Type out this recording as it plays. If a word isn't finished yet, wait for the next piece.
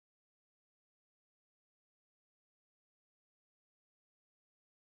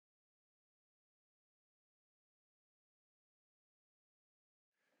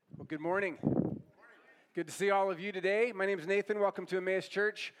Well, good morning. Good to see all of you today. My name is Nathan. Welcome to Emmaus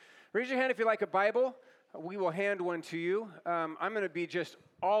Church. Raise your hand if you like a Bible. We will hand one to you. I'm going to be just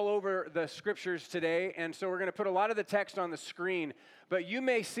all over the scriptures today, and so we're going to put a lot of the text on the screen. But you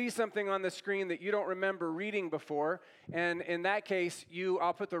may see something on the screen that you don't remember reading before, and in that case,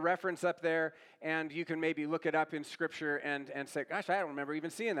 I'll put the reference up there, and you can maybe look it up in Scripture and say, gosh, I don't remember even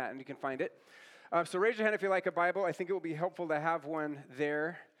seeing that, and you can find it. So raise your hand if you like a Bible. I think it will be helpful to have one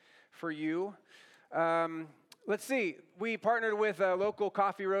there for you. Let's see. We partnered with a local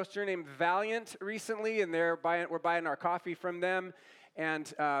coffee roaster named Valiant recently, and we're buying our coffee from them.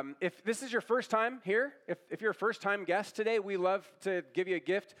 And if this is your first time here, if you're a first-time guest today, we love to give you a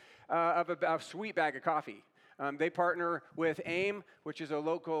gift of a sweet bag of coffee. They partner with AIM, which is a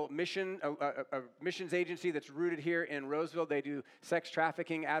local missions agency that's rooted here in Roseville. They do sex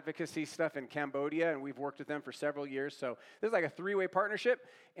trafficking advocacy stuff in Cambodia, and we've worked with them for several years. So this is like a three-way partnership,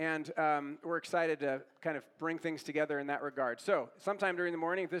 and we're excited to kind of bring things together in that regard. So sometime during the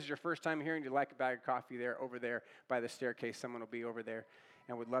morning, if this is your first time here and you'd like a bag of coffee over there by the staircase, someone will be over there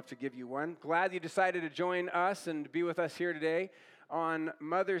and would love to give you one. Glad you decided to join us and be with us here today on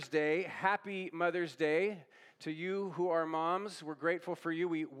Mother's Day. Happy Mother's Day to you who are moms. We're grateful for you.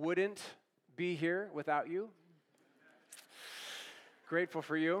 We wouldn't be here without you. Grateful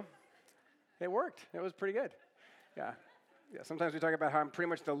for you. It worked. It was pretty good. Yeah. Sometimes we talk about how I'm pretty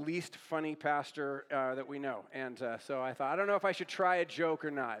much the least funny pastor that we know. And so I thought, I don't know if I should try a joke or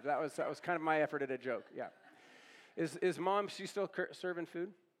not. That was kind of my effort at a joke. Yeah. Is Mom, she still serving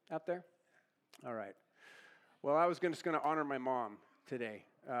food out there? All right. Well, I was just going to honor my mom today.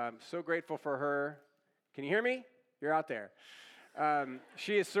 So grateful for her. Can you hear me? You're out there.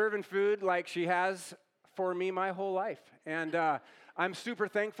 She is serving food like she has for me my whole life. And I'm super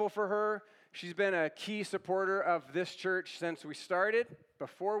thankful for her. She's been a key supporter of this church since we started,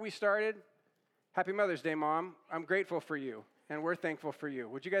 before we started. Happy Mother's Day, Mom. I'm grateful for you, and we're thankful for you.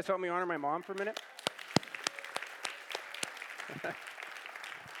 Would you guys help me honor my mom for a minute?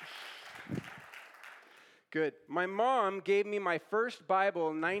 Good. My mom gave me my first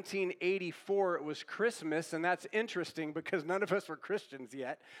Bible in 1984. It was Christmas, and that's interesting because none of us were Christians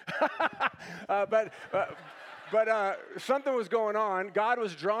yet. But something was going on. God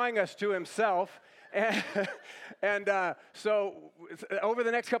was drawing us to himself. And so over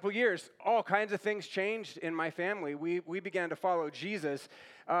the next couple of years, all kinds of things changed in my family. We began to follow Jesus.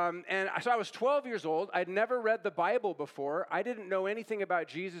 And so I was 12 years old. I'd never read the Bible before. I didn't know anything about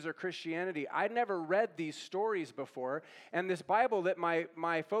Jesus or Christianity. I'd never read these stories before. And this Bible that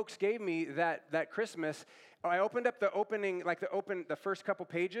my folks gave me that Christmas, I opened up the first couple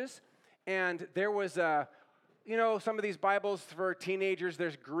pages, and there was some of these Bibles for teenagers,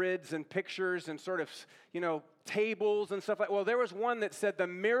 there's grids and pictures and sort of, tables and stuff like that. Well, there was one that said the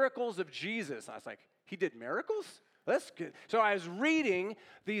miracles of Jesus. I was like, he did miracles? That's good. So I was reading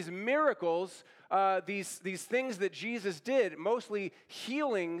these miracles, these things that Jesus did, mostly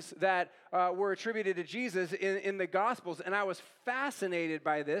healings that were attributed to Jesus in the Gospels, and I was fascinated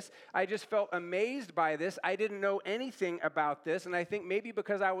by this. I just felt amazed by this. I didn't know anything about this, and I think maybe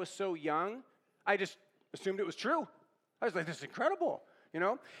because I was so young, I just assumed it was true. I was like, this is incredible,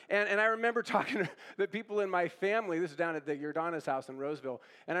 And I remember talking to the people in my family. This is down at the Jordana's house in Roseville.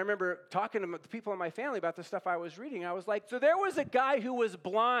 And I remember talking to the people in my family about the stuff I was reading. I was like, so there was a guy who was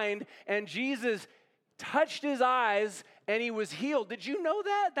blind, and Jesus touched his eyes, and he was healed. Did you know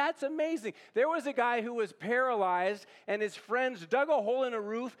that? That's amazing. There was a guy who was paralyzed, and his friends dug a hole in a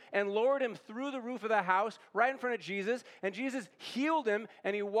roof and lowered him through the roof of the house right in front of Jesus, and Jesus healed him,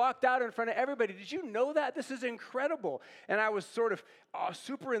 and he walked out in front of everybody. Did you know that? This is incredible. And I was sort of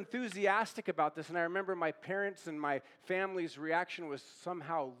super enthusiastic about this, and I remember my parents and my family's reaction was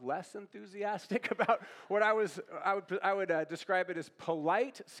somehow less enthusiastic about what I would describe it as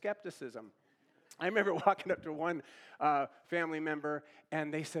polite skepticism. I remember walking up to one family member,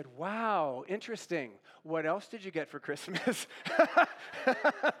 and they said, wow, interesting. What else did you get for Christmas?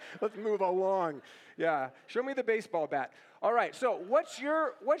 Let's move along. Yeah, show me the baseball bat. All right, so what's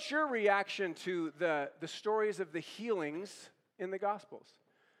your reaction to the stories of the healings in the Gospels?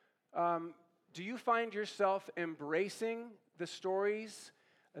 Do you find yourself embracing the stories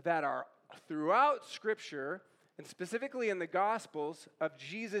that are throughout Scripture, and specifically in the Gospels, of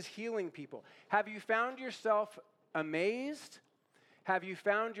Jesus healing people? Have you found yourself amazed? Have you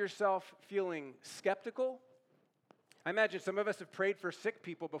found yourself feeling skeptical? I imagine some of us have prayed for sick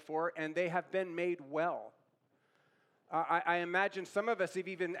people before, and they have been made well. I imagine some of us have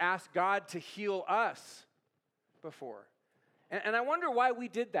even asked God to heal us before. And I wonder why we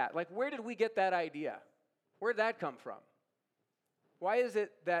did that. Like, where did we get that idea? Where did that come from? Why is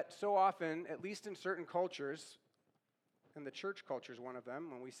it that so often, at least in certain cultures, and the church culture is one of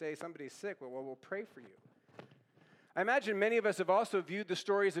them, when we say somebody's sick, well, we'll pray for you. I imagine many of us have also viewed the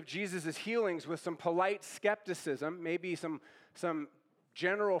stories of Jesus' healings with some polite skepticism, maybe some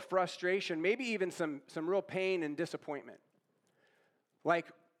general frustration, maybe even some real pain and disappointment. Like,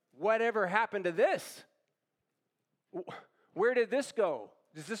 whatever happened to this? Where did this go?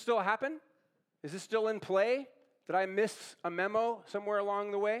 Does this still happen? Is this still in play? Did I miss a memo somewhere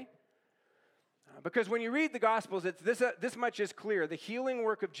along the way? Because when you read the Gospels, this much is clear. The healing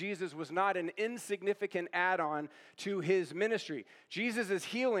work of Jesus was not an insignificant add-on to his ministry. Jesus'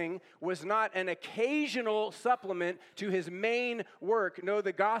 healing was not an occasional supplement to his main work. No,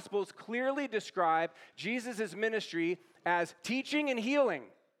 the Gospels clearly describe Jesus' ministry as teaching and healing.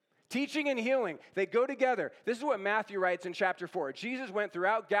 Teaching and healing, they go together. This is what Matthew writes in chapter 4. Jesus went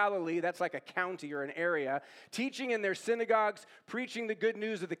throughout Galilee, that's like a county or an area, teaching in their synagogues, preaching the good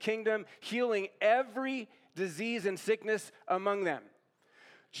news of the kingdom, healing every disease and sickness among them.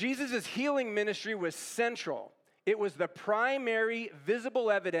 Jesus' healing ministry was central. It was the primary visible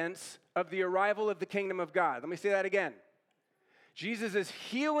evidence of the arrival of the kingdom of God. Let me say that again. Jesus'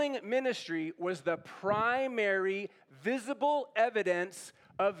 healing ministry was the primary visible evidence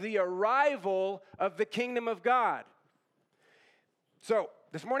of the arrival of the kingdom of God. So,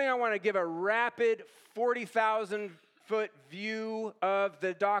 this morning I want to give a rapid 40,000-foot view of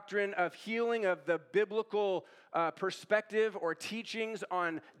the doctrine of healing, of the biblical perspective or teachings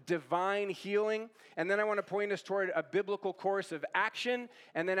on divine healing. And then I want to point us toward a biblical course of action.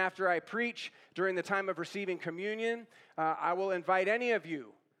 And then after I preach, during the time of receiving communion, I will invite any of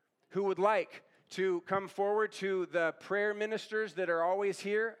you who would like to come forward to the prayer ministers that are always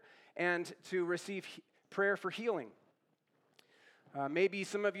here and to receive prayer for healing. Maybe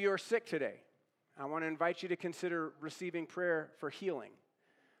some of you are sick today. I want to invite you to consider receiving prayer for healing.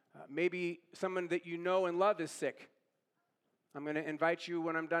 Maybe someone that you know and love is sick. I'm going to invite you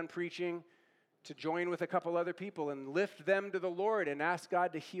when I'm done preaching to join with a couple other people and lift them to the Lord and ask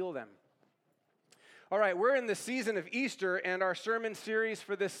God to heal them. All right, we're in the season of Easter, and our sermon series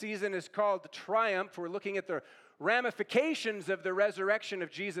for this season is called Triumph. We're looking at the ramifications of the resurrection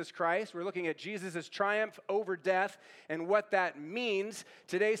of Jesus Christ. We're looking at Jesus' triumph over death and what that means.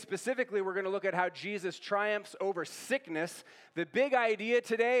 Today, specifically, we're going to look at how Jesus triumphs over sickness. The big idea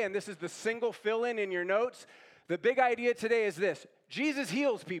today, and this is the single fill-in in your notes, the big idea today is this: Jesus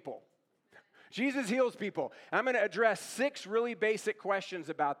heals people. Jesus heals people. I'm going to address 6 really basic questions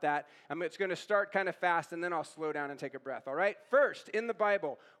about that. It's going to start kind of fast, and then I'll slow down and take a breath, all right? First, in the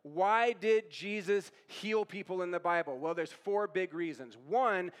Bible, why did Jesus heal people in the Bible? Well, there's 4 big reasons.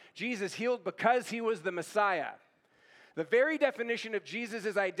 1, Jesus healed because he was the Messiah. The very definition of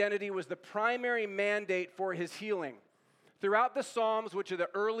Jesus' identity was the primary mandate for his healing. Throughout the Psalms, which are the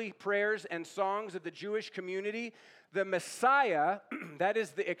early prayers and songs of the Jewish community, the Messiah, that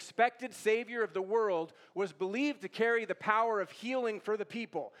is the expected Savior of the world, was believed to carry the power of healing for the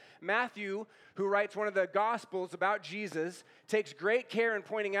people. Matthew, who writes one of the Gospels about Jesus, takes great care in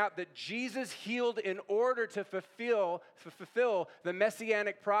pointing out that Jesus healed in order to fulfill the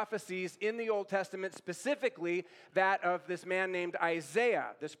messianic prophecies in the Old Testament, specifically that of this man named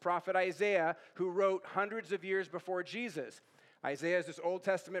Isaiah, this prophet Isaiah, who wrote hundreds of years before Jesus. Isaiah is this Old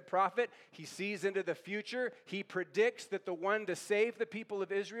Testament prophet. He sees into the future. He predicts that the one to save the people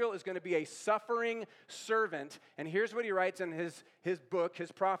of Israel is going to be a suffering servant. And here's what he writes in his book,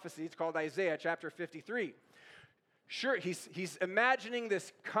 his prophecy. It's called Isaiah chapter 53. Sure, he's imagining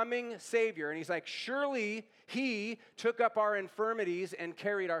this coming Savior, and he's like, surely he took up our infirmities and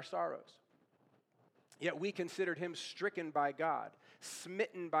carried our sorrows. Yet we considered him stricken by God,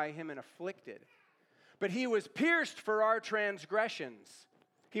 smitten by him and afflicted. But he was pierced for our transgressions.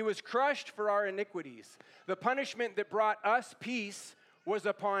 He was crushed for our iniquities. The punishment that brought us peace was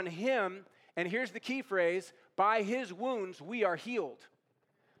upon him. And here's the key phrase: by his wounds we are healed.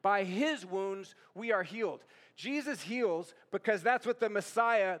 By his wounds we are healed. Jesus heals because that's what the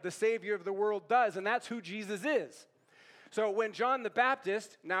Messiah, the Savior of the world, does. And that's who Jesus is. So when John the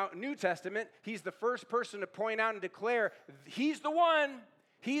Baptist, now New Testament, he's the first person to point out and declare, he's the one.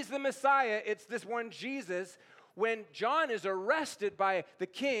 He's the Messiah. It's this one Jesus. When John is arrested by the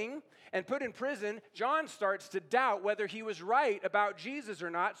king and put in prison, John starts to doubt whether he was right about Jesus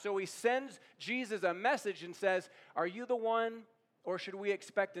or not. So he sends Jesus a message and says, are you the one, or should we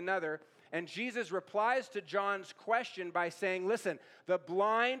expect another? And Jesus replies to John's question by saying, listen, the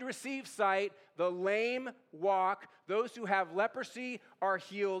blind receive sight, the lame walk, those who have leprosy are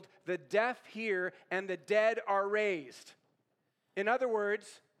healed, the deaf hear, and the dead are raised. In other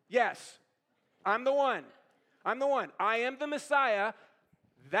words, yes, I'm the one. I'm the one. I am the Messiah.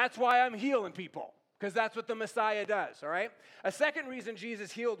 That's why I'm healing people, because that's what the Messiah does, all right? A second reason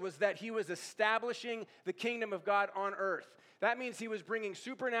Jesus healed was that he was establishing the kingdom of God on earth. That means he was bringing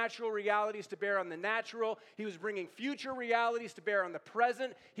supernatural realities to bear on the natural. He was bringing future realities to bear on the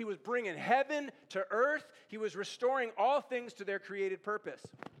present. He was bringing heaven to earth. He was restoring all things to their created purpose.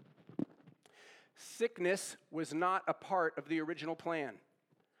 Sickness was not a part of the original plan.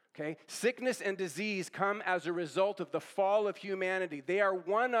 Okay? Sickness and disease come as a result of the fall of humanity. They are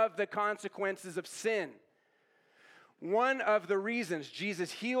one of the consequences of sin. One of the reasons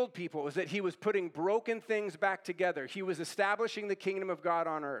Jesus healed people is that he was putting broken things back together. He was establishing the kingdom of God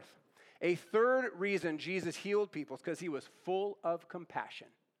on earth. A third reason Jesus healed people is because he was full of compassion.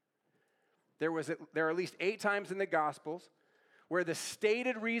 There are at least 8 times in the Gospels where the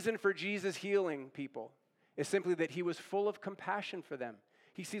stated reason for Jesus healing people is simply that he was full of compassion for them.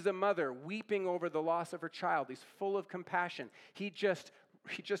 He sees a mother weeping over the loss of her child. He's full of compassion. He just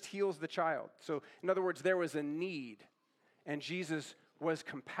heals the child. So, in other words, there was a need, and Jesus was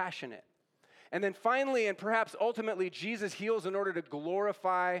compassionate. And then finally, and perhaps ultimately, Jesus heals in order to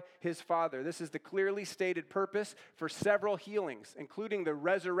glorify his Father. This is the clearly stated purpose for several healings, including the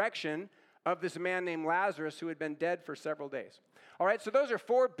resurrection of this man named Lazarus who had been dead for several days. All right, so those are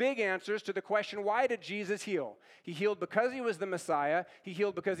 4 big answers to the question, why did Jesus heal? He healed because he was the Messiah. He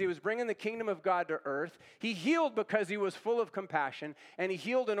healed because he was bringing the kingdom of God to earth. He healed because he was full of compassion. And he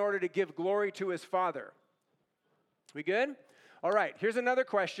healed in order to give glory to his Father. We good? All right, here's another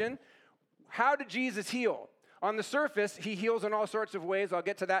question. How did Jesus heal? On the surface, he heals in all sorts of ways. I'll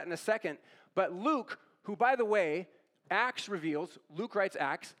get to that in a second. But Luke, who, by the way, Luke writes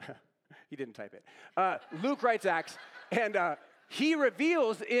Acts. He didn't type it. Luke writes Acts, and he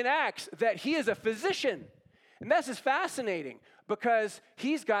reveals in Acts that he is a physician. And this is fascinating because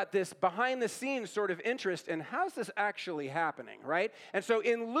he's got this behind-the-scenes sort of interest in how's this actually happening, right? And so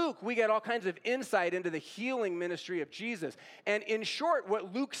in Luke, we get all kinds of insight into the healing ministry of Jesus. And in short,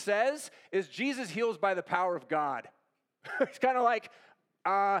 what Luke says is Jesus heals by the power of God. It's kind of like,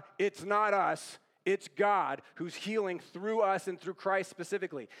 it's not us. It's God who's healing through us and through Christ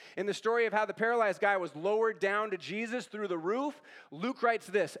specifically. In the story of how the paralyzed guy was lowered down to Jesus through the roof, Luke writes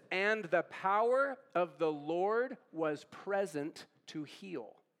this, and the power of the Lord was present to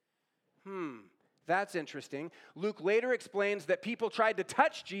heal. That's interesting. Luke later explains that people tried to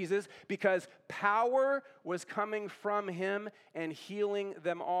touch Jesus because power was coming from him and healing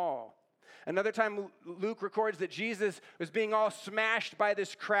them all. Another time, Luke records that Jesus was being all smashed by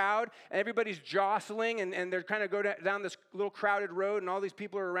this crowd, and everybody's jostling, and they're kind of go down this little crowded road, and all these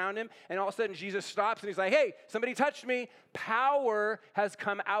people are around him, and all of a sudden, Jesus stops, and he's like, hey, somebody touched me. Power has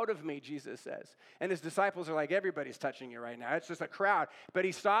come out of me, Jesus says. And his disciples are like, everybody's touching you right now. It's just a crowd. But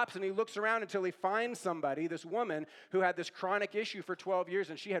he stops, and he looks around until he finds somebody, this woman, who had this chronic issue for 12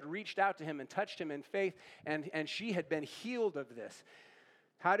 years, and she had reached out to him and touched him in faith, and she had been healed of this.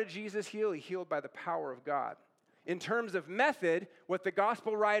 How did Jesus heal? He healed by the power of God. In terms of method, what the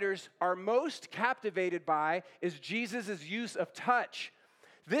gospel writers are most captivated by is Jesus' use of touch.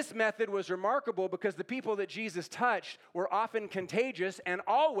 This method was remarkable because the people that Jesus touched were often contagious and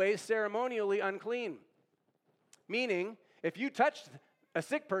always ceremonially unclean. Meaning, if you touched a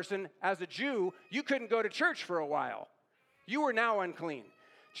sick person as a Jew, you couldn't go to church for a while. You were now unclean.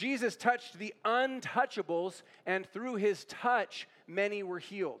 Jesus touched the untouchables, and through his touch, many were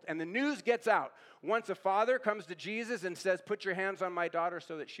healed. And the news gets out. Once a father comes to Jesus and says, put your hands on my daughter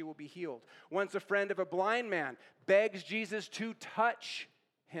so that she will be healed. Once a friend of a blind man begs Jesus to touch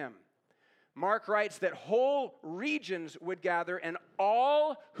him. Mark writes that whole regions would gather, and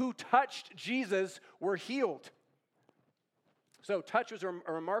all who touched Jesus were healed. So touch was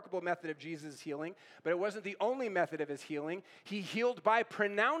a remarkable method of Jesus' healing, but it wasn't the only method of his healing. He healed by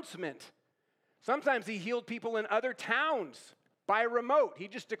pronouncement. Sometimes he healed people in other towns by remote. He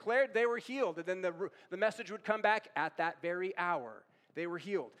just declared they were healed, and then the message would come back at that very hour. They were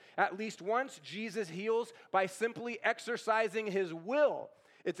healed. At least once, Jesus heals by simply exercising his will.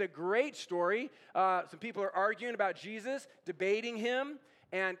 It's a great story. Some people are arguing about Jesus, debating him,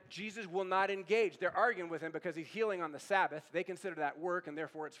 and Jesus will not engage. They're arguing with him because he's healing on the Sabbath. They consider that work, and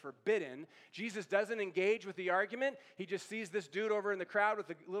therefore it's forbidden. Jesus doesn't engage with the argument. He just sees this dude over in the crowd with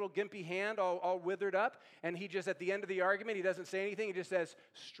a little gimpy hand all withered up, and he just, at the end of the argument, he doesn't say anything. He just says,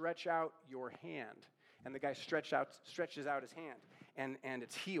 stretch out your hand. And the guy stretches out his hand, and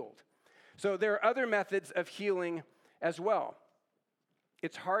it's healed. So there are other methods of healing as well.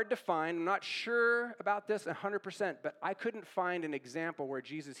 It's hard to find, I'm not sure about this 100%, but I couldn't find an example where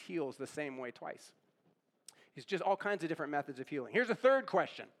Jesus heals the same way twice. It's just all kinds of different methods of healing. Here's a third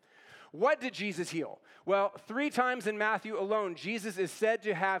question. What did Jesus heal? Well, 3 times in Matthew alone, Jesus is said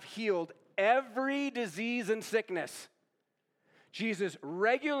to have healed every disease and sickness. Jesus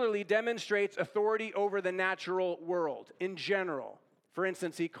regularly demonstrates authority over the natural world in general. For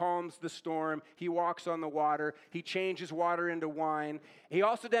instance, he calms the storm, he walks on the water, he changes water into wine. He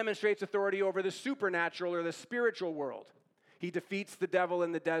also demonstrates authority over the supernatural or the spiritual world. He defeats the devil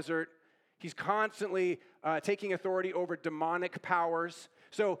in the desert. He's constantly taking authority over demonic powers.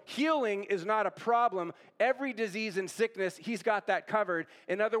 So healing is not a problem. Every disease and sickness, he's got that covered.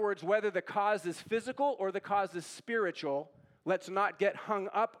 In other words, whether the cause is physical or the cause is spiritual, let's not get hung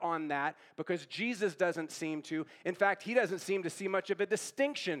up on that because Jesus doesn't seem to. In fact, he doesn't seem to see much of a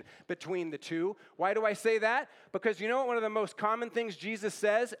distinction between the two. Why do I say that? Because you know what one of the most common things Jesus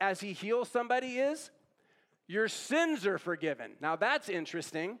says as he heals somebody is? Your sins are forgiven. Now that's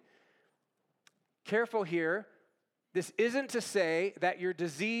interesting. Careful here. This isn't to say that your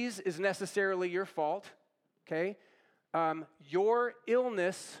disease is necessarily your fault, okay? Your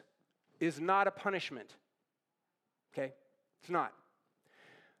illness is not a punishment, okay? It's not.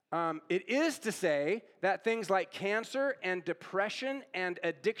 It is to say that things like cancer and depression and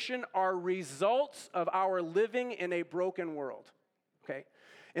addiction are results of our living in a broken world, okay?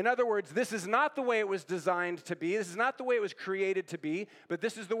 In other words, this is not the way it was designed to be. This is not the way it was created to be, but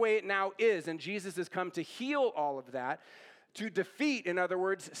this is the way it now is. And Jesus has come to heal all of that, to defeat, in other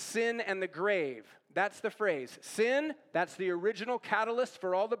words, sin and the grave. That's the phrase. Sin, that's the original catalyst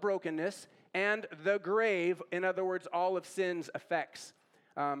for all the brokenness, and the grave, in other words, all of sin's effects,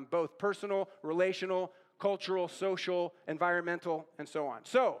 both personal, relational, cultural, social, environmental, and so on.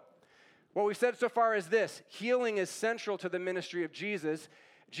 So, what we've said so far is this: healing is central to the ministry of Jesus.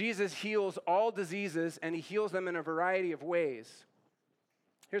 Jesus heals all diseases, and he heals them in a variety of ways.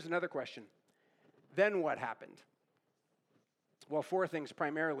 Here's another question. Then what happened? Well, 4 things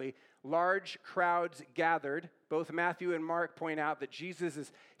primarily. Large crowds gathered. Both Matthew and Mark point out that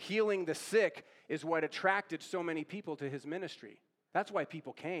Jesus' healing the sick is what attracted so many people to his ministry. That's why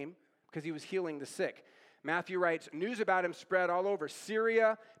people came, because he was healing the sick. Matthew writes, news about him spread all over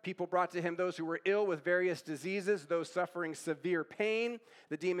Syria. People brought to him those who were ill with various diseases, those suffering severe pain,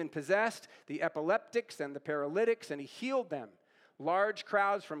 the demon-possessed, the epileptics, and the paralytics, and he healed them. Large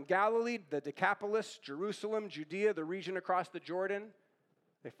crowds from Galilee, the Decapolis, Jerusalem, Judea, the region across the Jordan,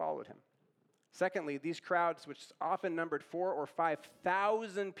 they followed him. Secondly, these crowds, which often numbered 4,000 or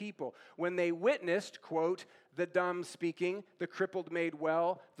 5,000 people, when they witnessed, quote, the dumb speaking, the crippled made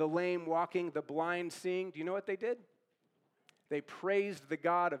well, the lame walking, the blind seeing, do you know what they did? They praised the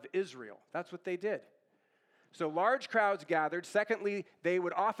God of Israel. That's what they did. So large crowds gathered. Secondly, they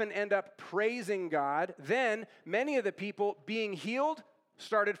would often end up praising God. Then many of the people being healed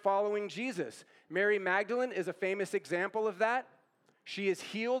started following Jesus. Mary Magdalene is a famous example of that. She is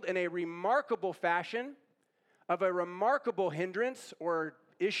healed in a remarkable fashion of a remarkable hindrance or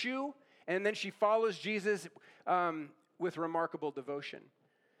issue, and then she follows Jesus with remarkable devotion.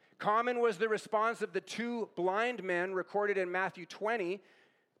 Common was the response of the 2 blind men recorded in Matthew 20.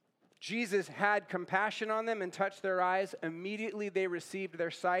 Jesus had compassion on them and touched their eyes. Immediately they received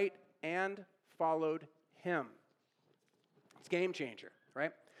their sight and followed him. It's a game changer,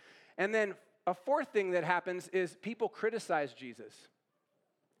 right? And then a 4th thing that happens is people criticize Jesus.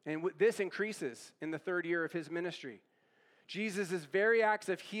 And this increases in the 3rd year of his ministry. Jesus' very acts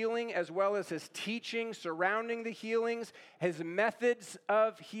of healing, as well as his teaching surrounding the healings, his methods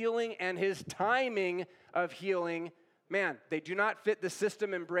of healing, and his timing of healing, man, they do not fit the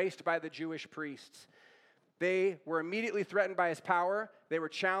system embraced by the Jewish priests. They were immediately threatened by his power. They were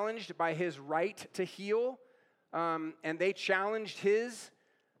challenged by his right to heal, and they challenged his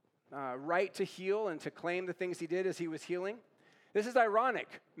right to heal and to claim the things he did as he was healing. This is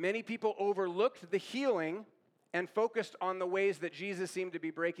ironic. Many people overlooked the healing and focused on the ways that Jesus seemed to be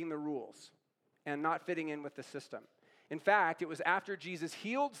breaking the rules and not fitting in with the system. In fact, it was after Jesus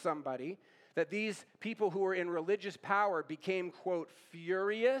healed somebody that these people who were in religious power became, quote,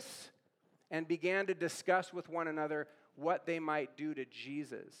 furious and began to discuss with one another what they might do to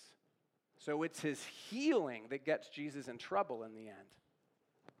Jesus. So it's his healing that gets Jesus in trouble in the end.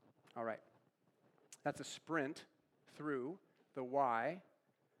 All right. That's a sprint through the why,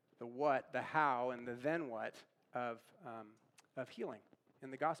 the what, the how, and the then what of healing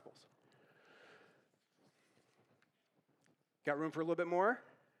in the Gospels. Got room for a little bit more?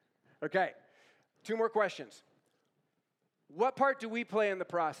 Okay, 2 more questions. What part do we play in the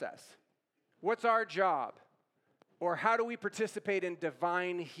process? What's our job? Or how do we participate in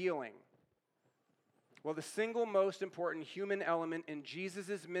divine healing? Well, the single most important human element in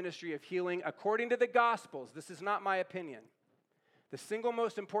Jesus' ministry of healing, according to the Gospels, this is not my opinion, The single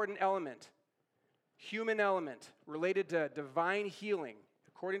most important element, human element, related to divine healing,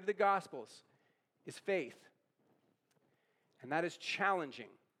 according to the Gospels, is faith. And that is challenging,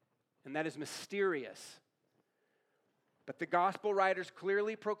 and that is mysterious. But the gospel writers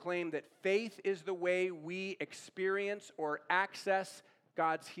clearly proclaim that faith is the way we experience or access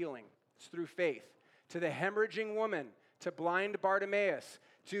God's healing. It's through faith. To the hemorrhaging woman, to blind Bartimaeus,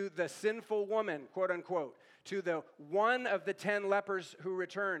 to the sinful woman, quote unquote, to the one of the 10 lepers who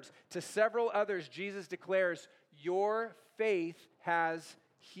returns, to several others, Jesus declares, your faith has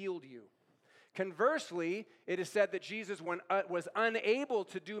healed you. Conversely, it is said that Jesus was unable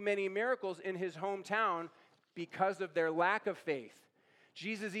to do many miracles in his hometown because of their lack of faith.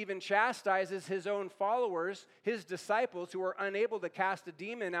 Jesus even chastises his own followers, his disciples, who are unable to cast a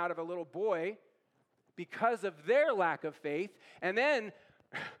demon out of a little boy because of their lack of faith. And then,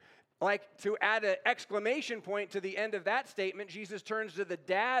 like to add an exclamation point to the end of that statement, Jesus turns to the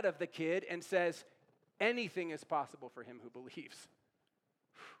dad of the kid and says, anything is possible for him who believes.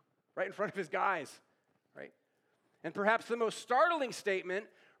 Right in front of his guys, right? And perhaps the most startling statement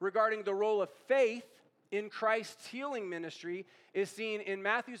regarding the role of faith in Christ's healing ministry is seen in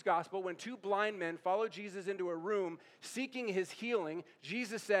Matthew's gospel when two blind men follow Jesus into a room seeking his healing.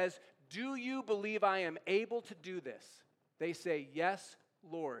 Jesus says, do you believe I am able to do this? They say, yes,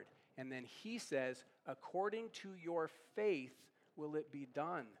 Lord. And then he says, according to your faith will it be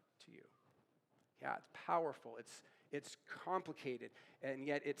done to you. Yeah, it's powerful. It's complicated, and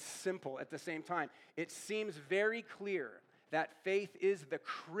yet it's simple at the same time. It seems very clear that faith is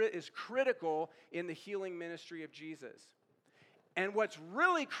critical in the healing ministry of Jesus. And what's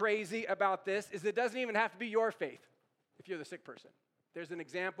really crazy about this is it doesn't even have to be your faith if you're the sick person. There's an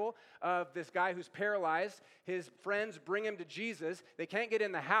example of this guy who's paralyzed. His friends bring him to Jesus. They can't get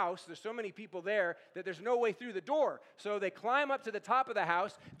in the house. There's so many people there that there's no way through the door. So they climb up to the top of the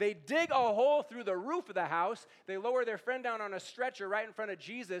house. They dig a hole through the roof of the house. They lower their friend down on a stretcher right in front of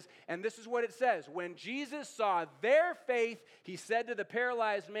Jesus. And this is what it says. When Jesus saw their faith, he said to the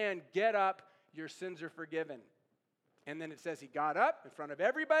paralyzed man, get up, your sins are forgiven. And then it says he got up in front of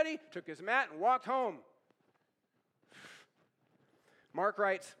everybody, took his mat, and walked home. Mark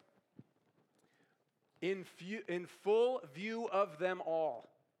writes, in full view of them all.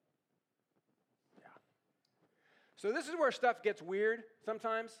 Yeah. So this is where stuff gets weird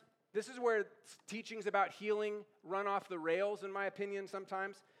sometimes. This is where teachings about healing run off the rails, in my opinion,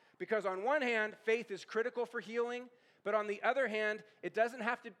 sometimes. Because on one hand, faith is critical for healing, but on the other hand, it doesn't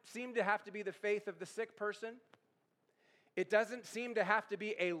seem to have to be the faith of the sick person. It doesn't seem to have to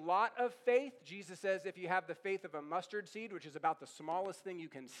be a lot of faith. Jesus says if you have the faith of a mustard seed, which is about the smallest thing you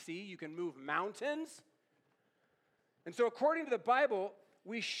can see, you can move mountains. And so according to the Bible,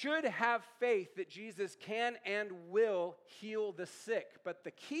 we should have faith that Jesus can and will heal the sick. But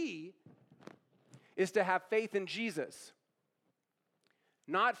the key is to have faith in Jesus.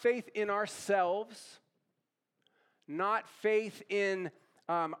 Not faith in ourselves, not faith in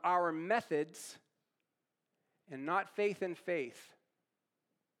our methods, and not faith in faith.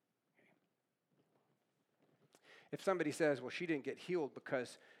 If somebody says, well, she didn't get healed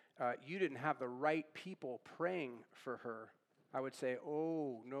because you didn't have the right people praying for her, I would say,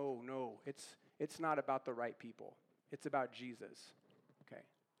 oh, no. It's not about the right people. It's about Jesus. Okay.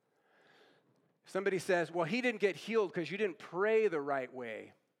 If somebody says, well, he didn't get healed because you didn't pray the right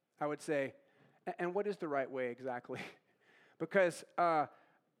way, I would say, and what is the right way exactly? Because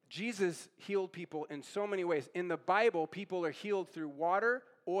Jesus healed people in so many ways. In the Bible, people are healed through water,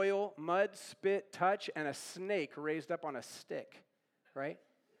 oil, mud, spit, touch, and a snake raised up on a stick, right?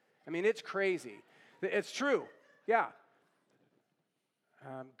 I mean, it's crazy. It's true, yeah.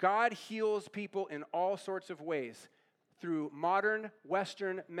 God heals people in all sorts of ways. Through modern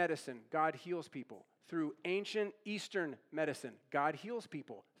Western medicine, God heals people. Through ancient Eastern medicine, God heals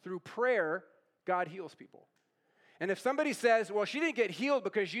people. Through prayer, God heals people. And if somebody says, well, she didn't get healed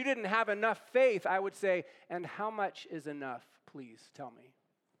because you didn't have enough faith, I would say, and how much is enough? Please tell me.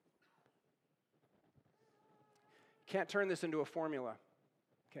 Can't turn this into a formula,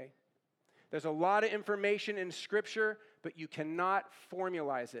 okay? There's a lot of information in Scripture, but you cannot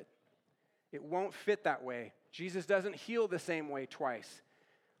formalize it. It won't fit that way. Jesus doesn't heal the same way twice.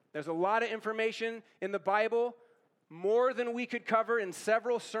 There's a lot of information in the Bible, more than we could cover in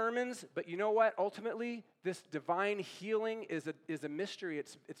several sermons, but you know what? Ultimately, this divine healing is a mystery.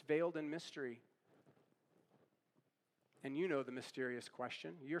 It's veiled in mystery. And you know the mysterious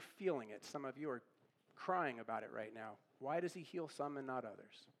question. You're feeling it. Some of you are crying about it right now. Why does he heal some and not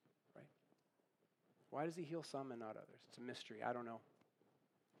others? Right? Why does he heal some and not others? It's a mystery. I don't know.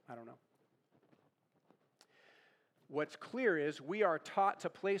 What's clear is we are taught to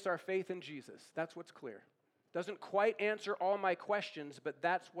place our faith in Jesus. That's what's clear. Doesn't quite answer all my questions, but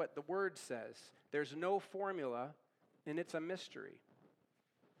that's what the Word says. There's no formula, and it's a mystery.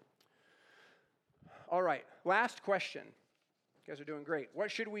 All right, last question. You guys are doing great.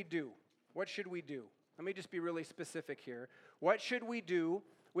 What should we do? What should we do? Let me just be really specific here. What should we do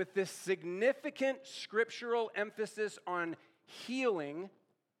with this significant scriptural emphasis on healing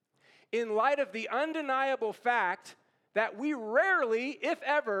in light of the undeniable fact that we rarely, if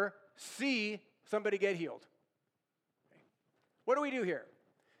ever, see somebody get healed? What do we do here?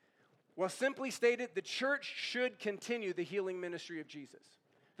 Well, simply stated, the church should continue the healing ministry of Jesus.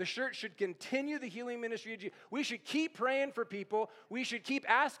 The church should continue the healing ministry of Jesus. We should keep praying for people. We should keep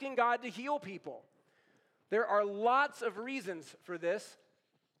asking God to heal people. There are lots of reasons for this.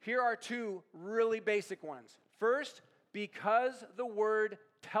 Here are two really basic ones. First, because the Word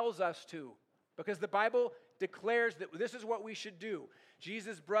tells us to. Because the Bible declares that this is what we should do.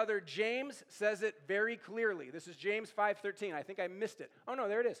 Jesus' brother James says it very clearly. This is James 5:13. I think I missed it. Oh, no,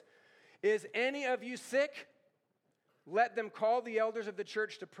 there it is. Is any of you sick? Let them call the elders of the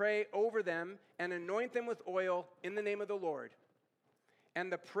church to pray over them and anoint them with oil in the name of the Lord.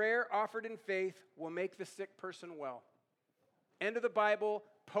 And the prayer offered in faith will make the sick person well. End of the Bible,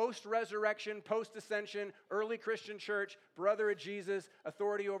 post-resurrection, post-ascension, early Christian church, brother of Jesus,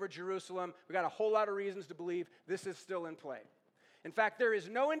 authority over Jerusalem. We got a whole lot of reasons to believe this is still in play. In fact, there is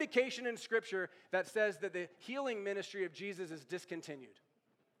no indication in Scripture that says that the healing ministry of Jesus is discontinued.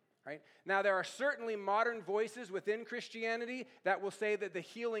 Right? Now, there are certainly modern voices within Christianity that will say that the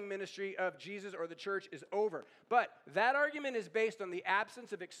healing ministry of Jesus or the church is over. But that argument is based on the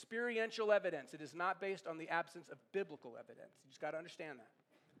absence of experiential evidence. It is not based on the absence of biblical evidence. You just got to understand that.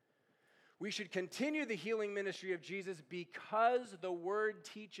 We should continue the healing ministry of Jesus because the Word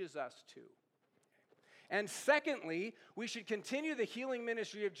teaches us to. And secondly, we should continue the healing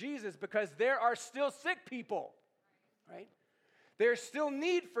ministry of Jesus because there are still sick people, right? There's still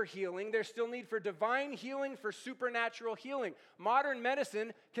need for healing. There's still need for divine healing, for supernatural healing. Modern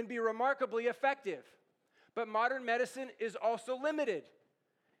medicine can be remarkably effective, but modern medicine is also limited.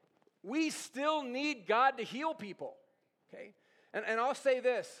 We still need God to heal people, okay? And I'll say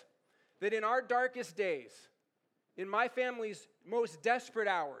this, that in our darkest days, in my family's most desperate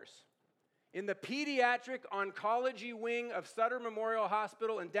hours, in the pediatric oncology wing of Sutter Memorial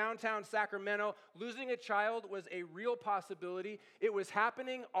Hospital in downtown Sacramento, losing a child was a real possibility. It was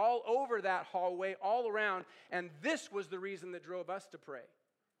happening all over that hallway, all around, and this was the reason that drove us to pray.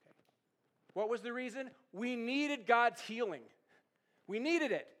 Okay. What was the reason? We needed God's healing. We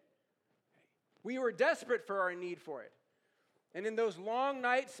needed it. We were desperate for our need for it. And in those long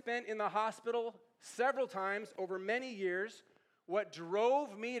nights spent in the hospital several times over many years, what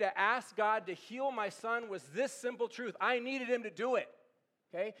drove me to ask God to heal my son was this simple truth. I needed him to do it.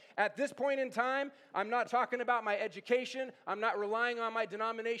 Okay? At this point in time, I'm not talking about my education. I'm not relying on my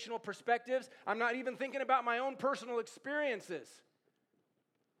denominational perspectives. I'm not even thinking about my own personal experiences.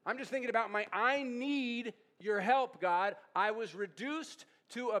 I'm just thinking about I need your help, God. I was reduced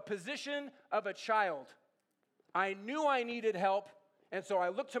to a position of a child. I knew I needed help, and so I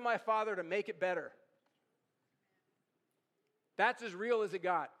looked to my Father to make it better. That's as real as it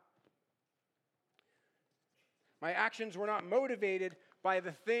got. My actions were not motivated by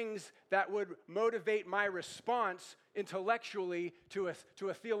the things that would motivate my response intellectually to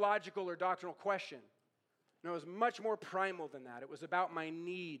a theological or doctrinal question. No, it was much more primal than that. It was about my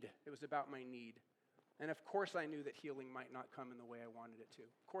need. It was about my need. And of course I knew that healing might not come in the way I wanted it to.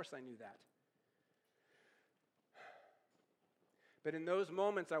 Of course I knew that. But in those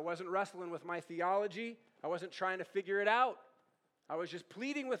moments, I wasn't wrestling with my theology. I wasn't trying to figure it out. I was just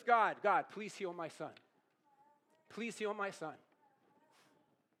pleading with God, God, please heal my son. Please heal my son.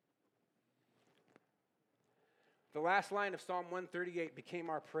 The last line of Psalm 138 became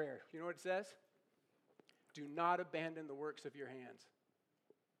our prayer. You know what it says? Do not abandon the works of your hands.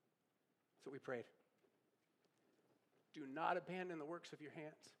 That's what we prayed. Do not abandon the works of your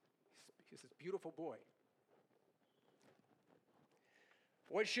hands. He's this beautiful boy.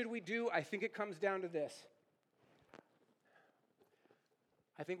 What should we do? I think it comes down to this.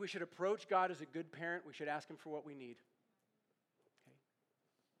 I think we should approach God as a good parent. We should ask him for what we need. Okay?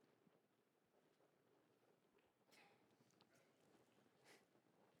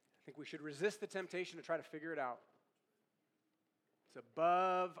 I think we should resist the temptation to try to figure it out. It's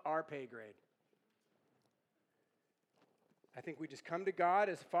above our pay grade. I think we just come to God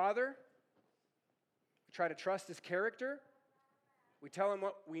as Father. We try to trust his character. We tell him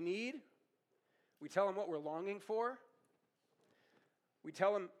what we need. We tell him what we're longing for. We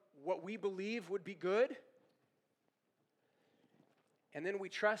tell him what we believe would be good. And then we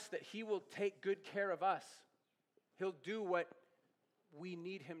trust that he will take good care of us. He'll do what we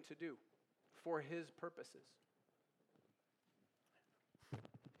need him to do for his purposes. Okay.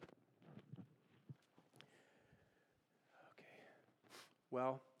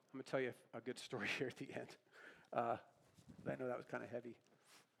 Well, I'm going to tell you a good story here at the end. I know that was kind of heavy.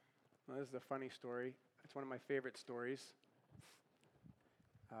 Well, this is a funny story. It's one of my favorite stories.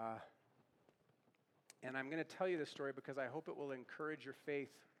 And I'm going to tell you this story because I hope it will encourage your faith.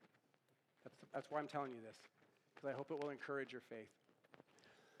 That's why I'm telling you this, because I hope it will encourage your faith.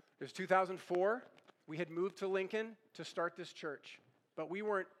 It was 2004. We had moved to Lincoln to start this church, but we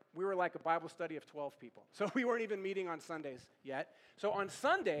were like a Bible study of 12 people. So we weren't even meeting on Sundays yet. So on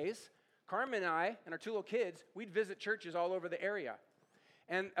Sundays, Carmen and I and our two little kids, we'd visit churches all over the area.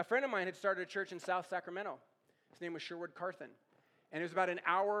 And a friend of mine had started a church in South Sacramento. His name was Sherwood Carthen. And it was about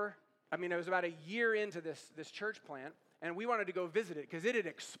it was about a year into this church plant, and we wanted to go visit it because it had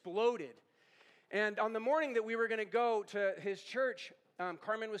exploded. And on the morning that we were going to go to his church,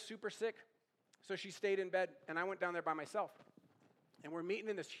 Carmen was super sick, so she stayed in bed, and I went down there by myself. And we're meeting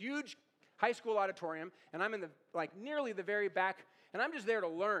in this huge high school auditorium, and I'm in nearly the very back, and I'm just there to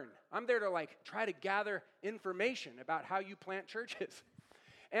learn. I'm there to try to gather information about how you plant churches.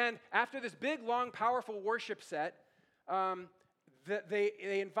 And after this big, long, powerful worship set,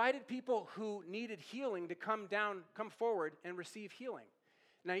 they invited people who needed healing to come forward and receive healing.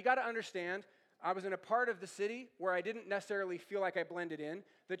 Now, you got to understand, I was in a part of the city where I didn't necessarily feel like I blended in.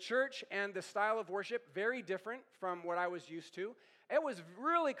 The church and the style of worship, very different from what I was used to. It was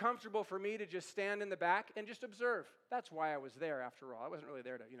really comfortable for me to just stand in the back and just observe. That's why I was there, after all. I wasn't really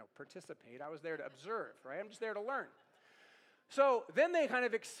there to, participate. I was there to observe, right? I'm just there to learn. So then they kind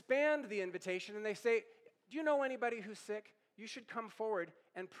of expand the invitation, and they say, do you know anybody who's sick? You should come forward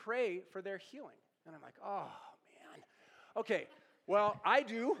and pray for their healing. And I'm like, oh, man. Okay, well, I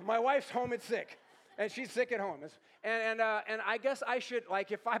do. My wife's home and sick, and she's sick at home. And I guess I should,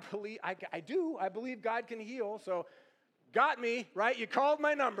 if I believe, I believe God can heal, so got me, right? You called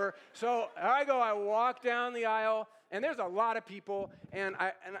my number. So I walk down the aisle, and there's a lot of people, and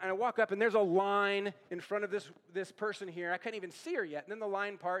I walk up, and there's a line in front of this person here. I couldn't even see her yet. And then the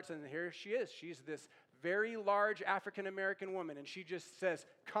line parts, and here she is. She's this very large African-American woman, and she just says,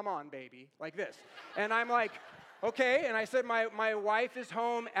 come on, baby, like this. And I'm like, okay. And I said, my wife is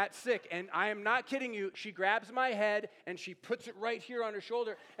home at sick, and I am not kidding you. She grabs my head, and she puts it right here on her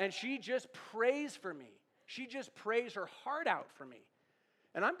shoulder, and she just prays for me. She just prays her heart out for me.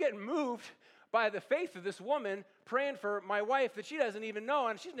 And I'm getting moved by the faith of this woman praying for my wife that she doesn't even know,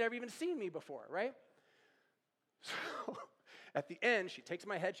 and she's never even seen me before, right? So at the end, she takes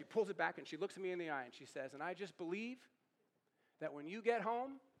my head, she pulls it back, and she looks at me in the eye, and she says, and I just believe that when you get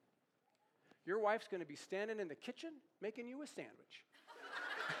home, your wife's going to be standing in the kitchen making you a sandwich.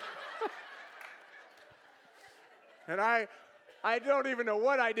 And I don't even know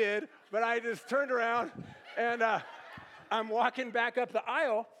what I did, but I just turned around, and I'm walking back up the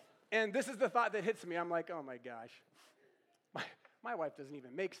aisle, and this is the thought that hits me. I'm like, oh my gosh, my wife doesn't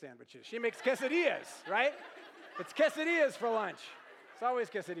even make sandwiches. She makes quesadillas, right? It's quesadillas for lunch. It's always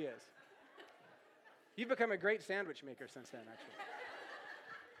quesadillas. You've become a great sandwich maker since then, actually.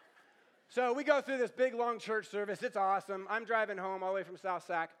 So we go through this big, long church service. It's awesome. I'm driving home all the way from South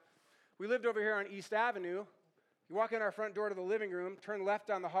Sac. We lived over here on East Avenue. You walk in our front door to the living room, turn left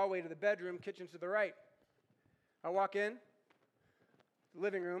down the hallway to the bedroom, kitchen to the right. I walk in the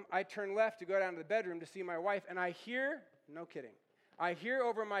living room. I turn left to go down to the bedroom to see my wife, and I hear, no kidding, I hear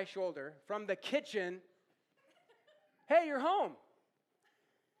over my shoulder from the kitchen, hey, you're home.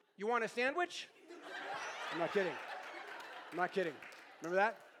 You want a sandwich? I'm not kidding. I'm not kidding. Remember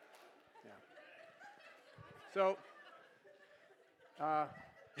that? Yeah. So,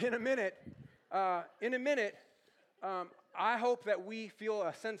 in a minute, I hope that we feel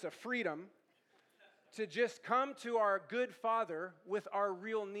a sense of freedom to just come to our good Father with our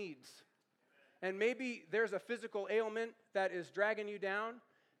real needs. And maybe there's a physical ailment that is dragging you down.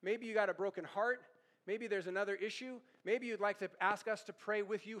 Maybe you got a broken heart. Maybe there's another issue. Maybe you'd like to ask us to pray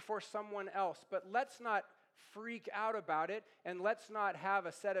with you for someone else. But let's not freak out about it, and let's not have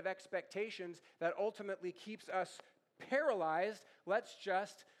a set of expectations that ultimately keeps us paralyzed. Let's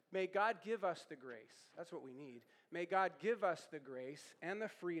just, may God give us the grace. That's what we need. May God give us the grace and the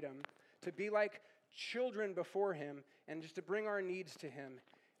freedom to be like children before Him and just to bring our needs to Him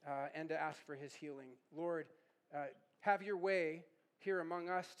and to ask for His healing. Lord, have your way here among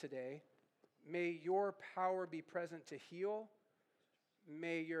us today. May your power be present to heal.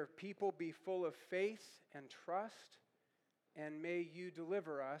 May your people be full of faith and trust. And may you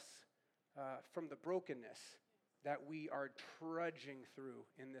deliver us from the brokenness that we are trudging through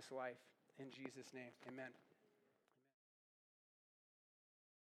in this life. In Jesus' name, amen.